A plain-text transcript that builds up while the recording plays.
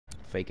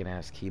faking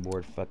ass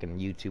keyboard, fucking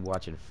YouTube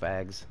watching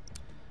fags.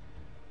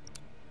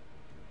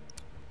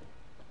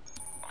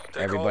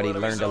 Everybody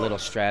learned a little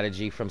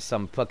strategy from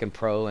some fucking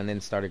pro and then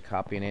started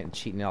copying it and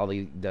cheating all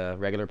the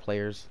regular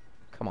players.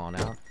 Come on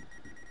now.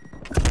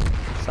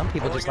 Some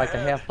people just like to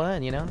have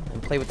fun, you know,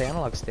 and play with the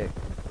analog stick.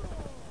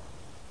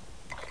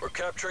 We're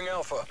capturing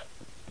Alpha.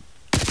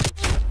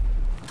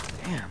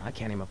 Damn, I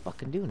can't even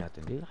fucking do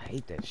nothing, dude. I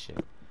hate that shit.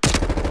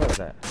 What was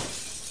that?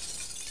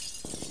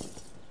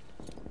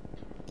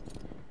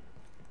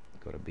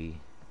 Go to B.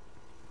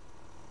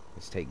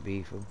 Let's take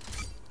B, fool.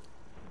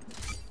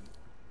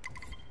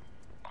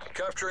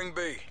 Capturing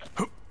B.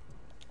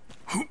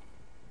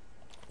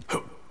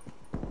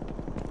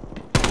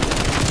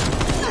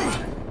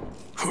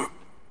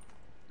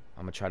 I'm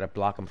gonna try to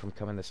block him from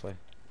coming this way.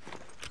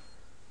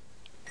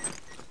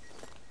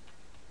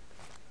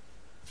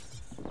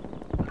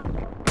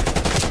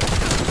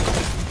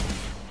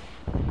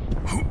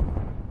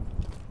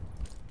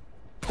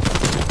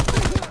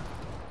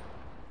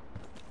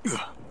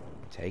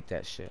 Take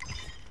that shit.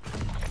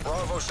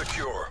 Bravo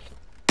secure.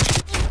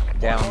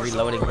 Down,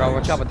 reloading, bro.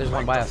 Watch out, but there's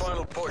one by us.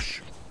 Final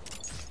push.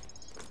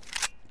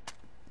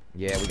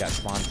 Yeah, we got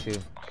spawn too.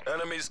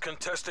 Enemies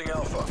contesting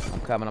Alpha.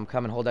 I'm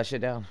coming. Hold that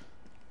shit down.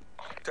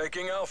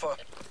 Taking Alpha.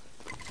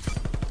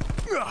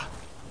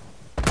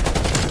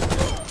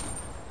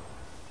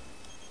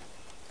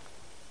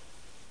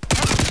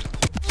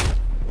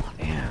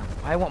 Damn,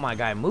 I want my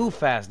guy move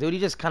fast, dude. He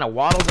just kind of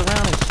waddles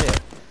around and shit.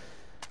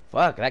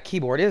 Fuck, that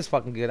keyboard is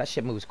fucking good. That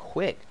shit moves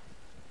quick.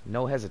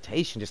 No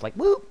hesitation, just like,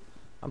 whoop.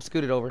 I'm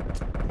scooted over.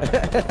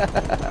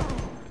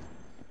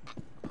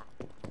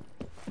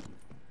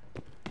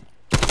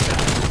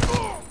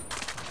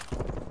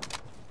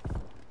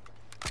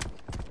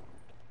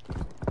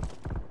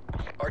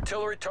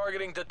 Artillery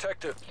targeting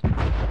detected.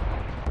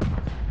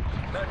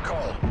 Net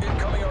call.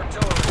 Incoming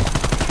artillery.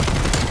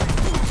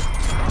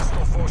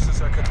 Hostile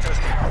forces are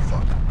contesting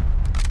Alpha.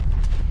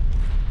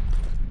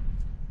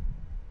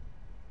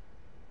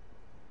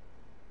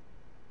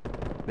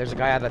 There's a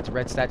guy out of that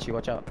red statue.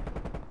 Watch out.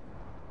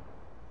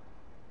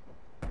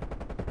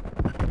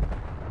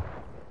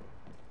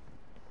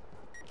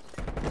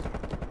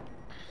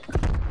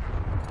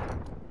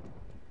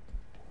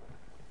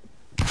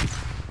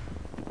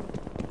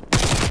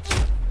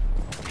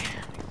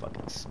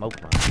 Smoke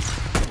run.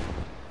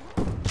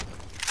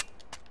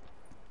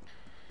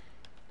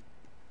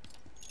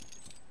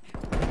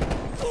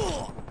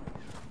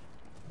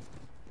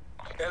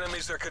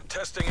 Enemies are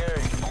contesting A.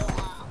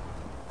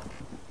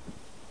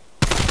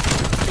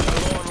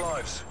 Low on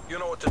lives. You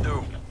know what to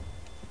do.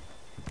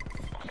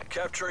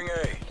 Capturing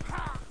A.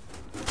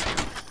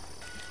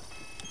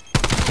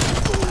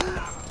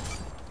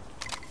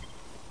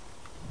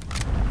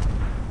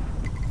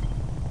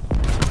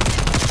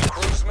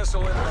 Cruise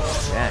missile in.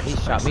 Yeah, he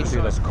shot me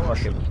through the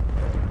fucking...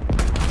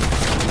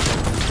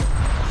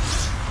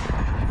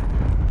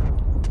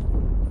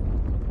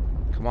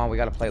 Come on, we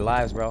gotta play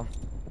lives, bro.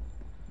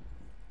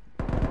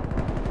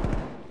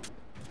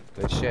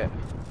 Good shit.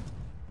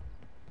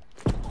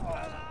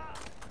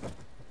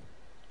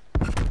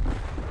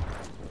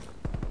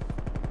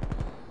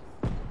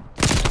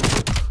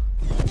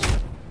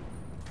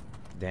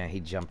 Damn, he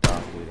jumped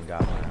off, dude, and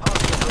got one.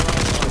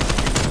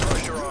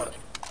 Pressure on.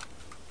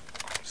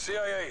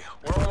 CIA,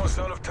 we're almost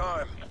out of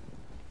time.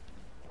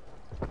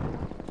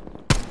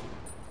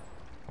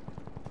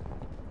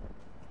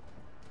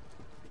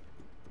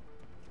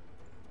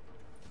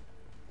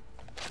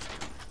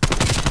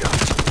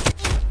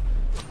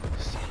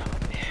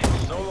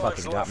 No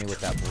lives Fucking got left. me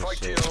with that Fight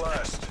to bullshit. your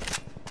last.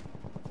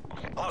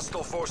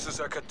 Hostile forces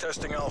are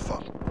contesting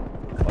Alpha.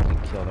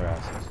 Fucking kill their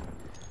asses.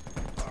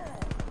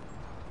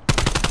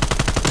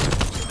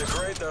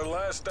 Degrade their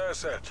last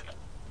asset.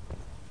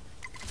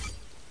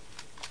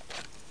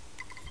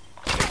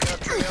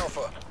 Capturing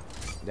Alpha.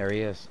 There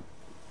he is.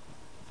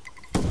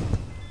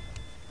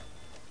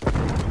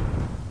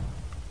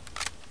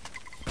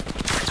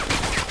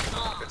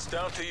 It's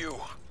down to you.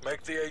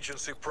 Make the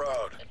agency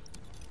proud.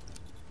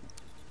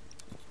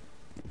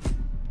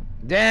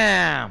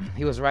 Damn!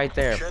 He was right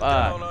there. Chin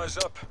down, Fuck. eyes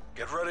up.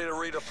 Get ready to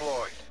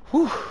redeploy.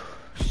 Whew.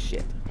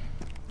 Shit.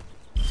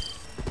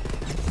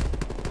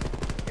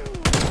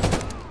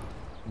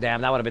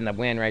 Damn, that would have been the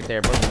win right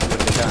there. Both of you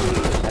would have been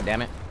done. God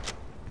damn it.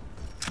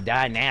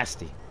 Die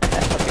nasty.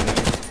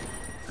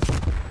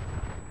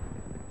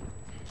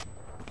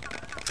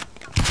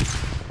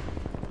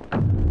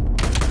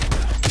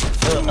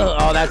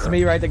 Oh, that's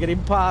me right there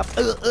getting popped.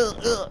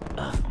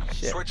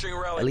 Shit. Switching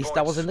rally At least points.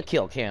 that was in the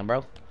kill cam,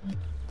 bro.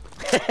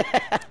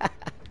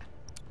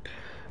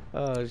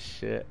 Oh,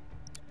 shit.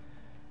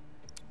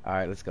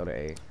 Alright, let's go to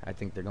A. I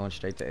think they're going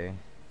straight to A.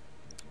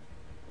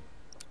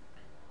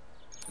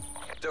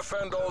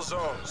 Defend all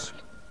zones.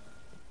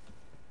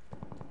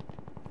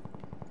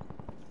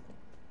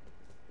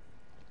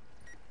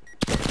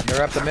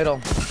 They're up the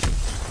middle.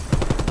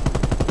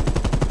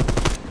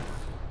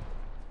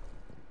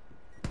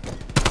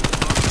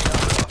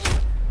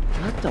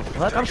 What the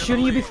fuck? I'm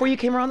shooting you before you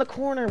came around the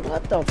corner.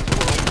 What the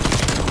fuck?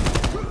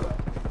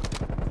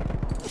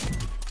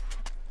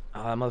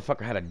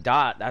 Motherfucker had a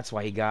dot. That's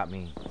why he got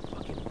me.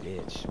 Fucking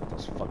bitch.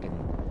 Those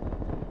fucking...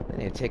 They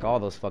need to take all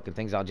those fucking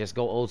things out. Just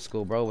go old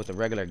school, bro, with a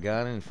regular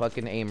gun and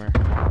fucking aimer.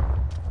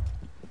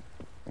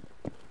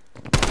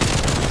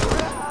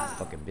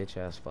 Fucking bitch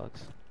ass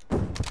fucks.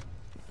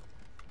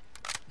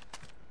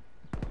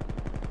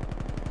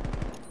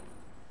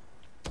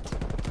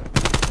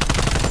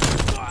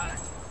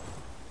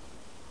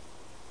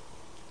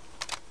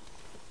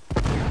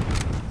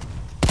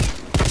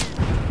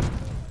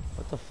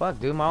 What the fuck,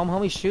 dude? My own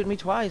homie's shooting me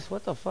twice.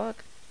 What the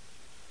fuck?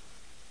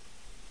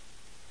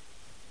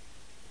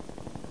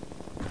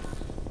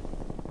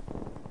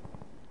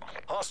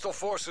 Hostile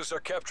forces are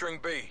capturing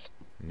B.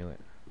 Knew it.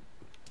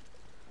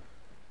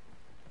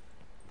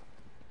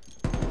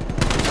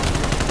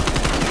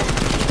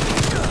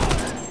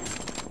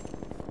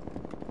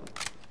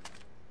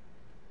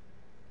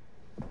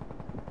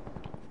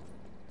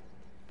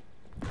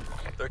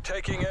 They're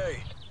taking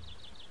A.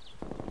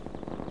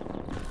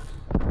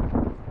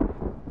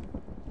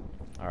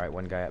 Alright,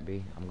 one guy at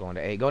B. I'm going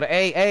to A. Go to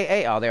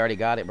A. Oh, they already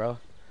got it, bro.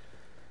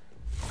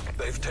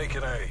 They've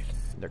taken A.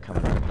 They're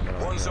coming out.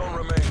 One zone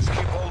remains.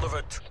 Keep hold of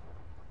it.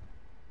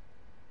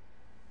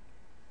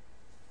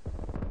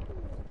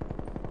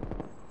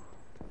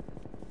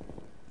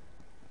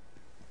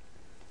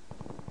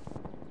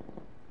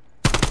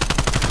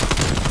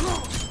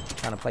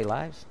 Trying to play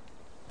lives?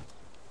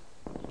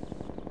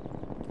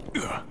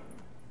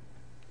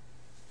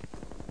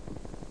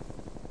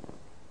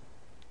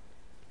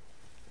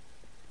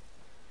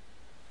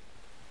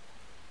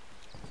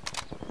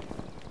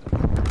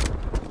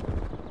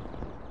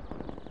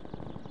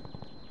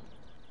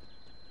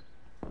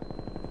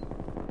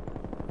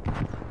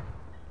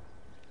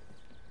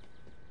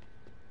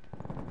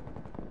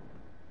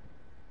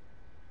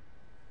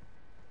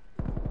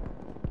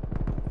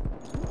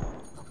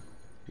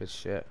 Good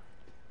shit.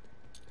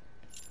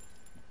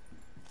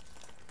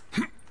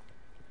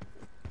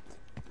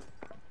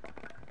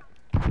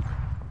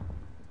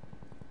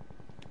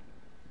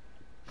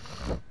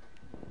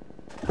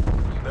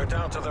 They're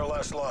down to their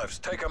last lives.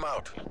 Take them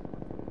out.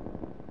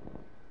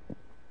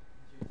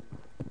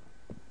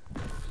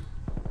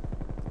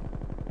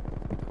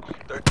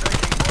 They're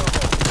taking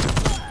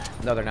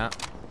Bravo. No, they're not.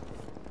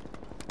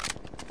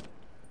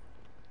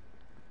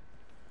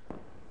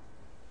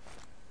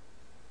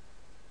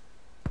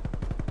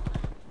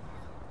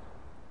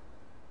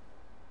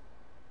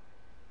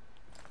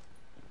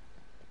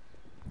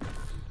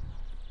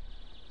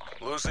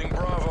 Losing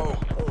Bravo.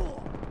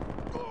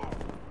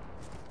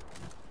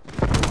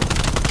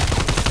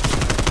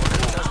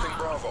 Testing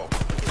Bravo.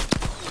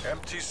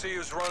 MTC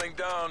is running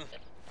down.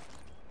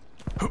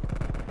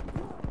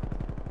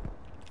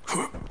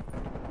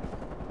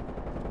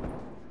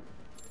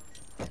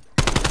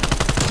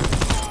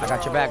 I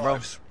got your back, bro.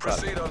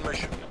 Proceed on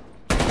mission.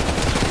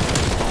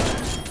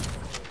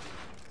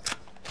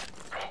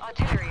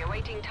 Artillery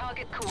awaiting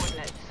target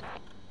coordinates.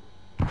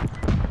 Down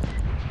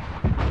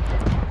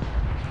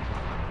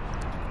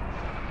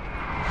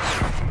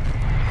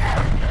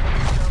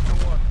to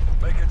 1.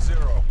 Make it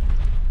 0.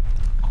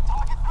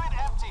 Target grid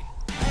empty.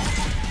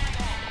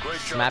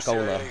 Great job,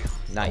 Smackola. CIA.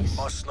 Nice.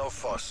 No muss, no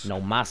fuss.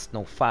 No mas,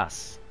 no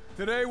fuss.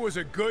 Today was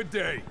a good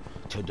day.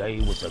 Today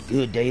was a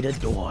good day to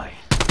die.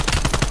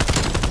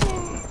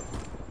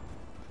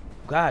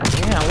 God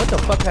damn, what the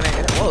fuck kind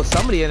of... Whoa,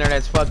 somebody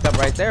internet's fucked up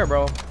right there,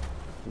 bro.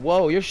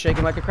 Whoa, you're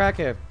shaking like a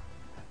crackhead.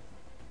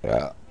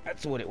 Yeah.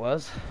 That's what it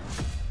was.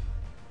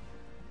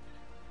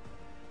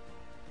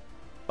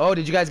 Oh,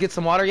 did you guys get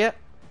some water yet?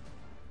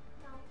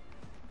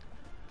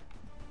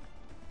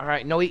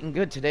 Alright, no eating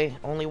good today.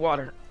 Only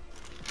water.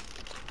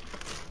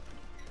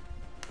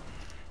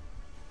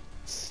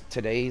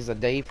 Today's a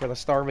day for the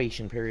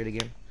starvation period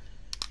again.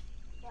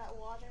 Got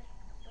water.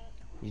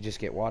 You just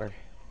get water.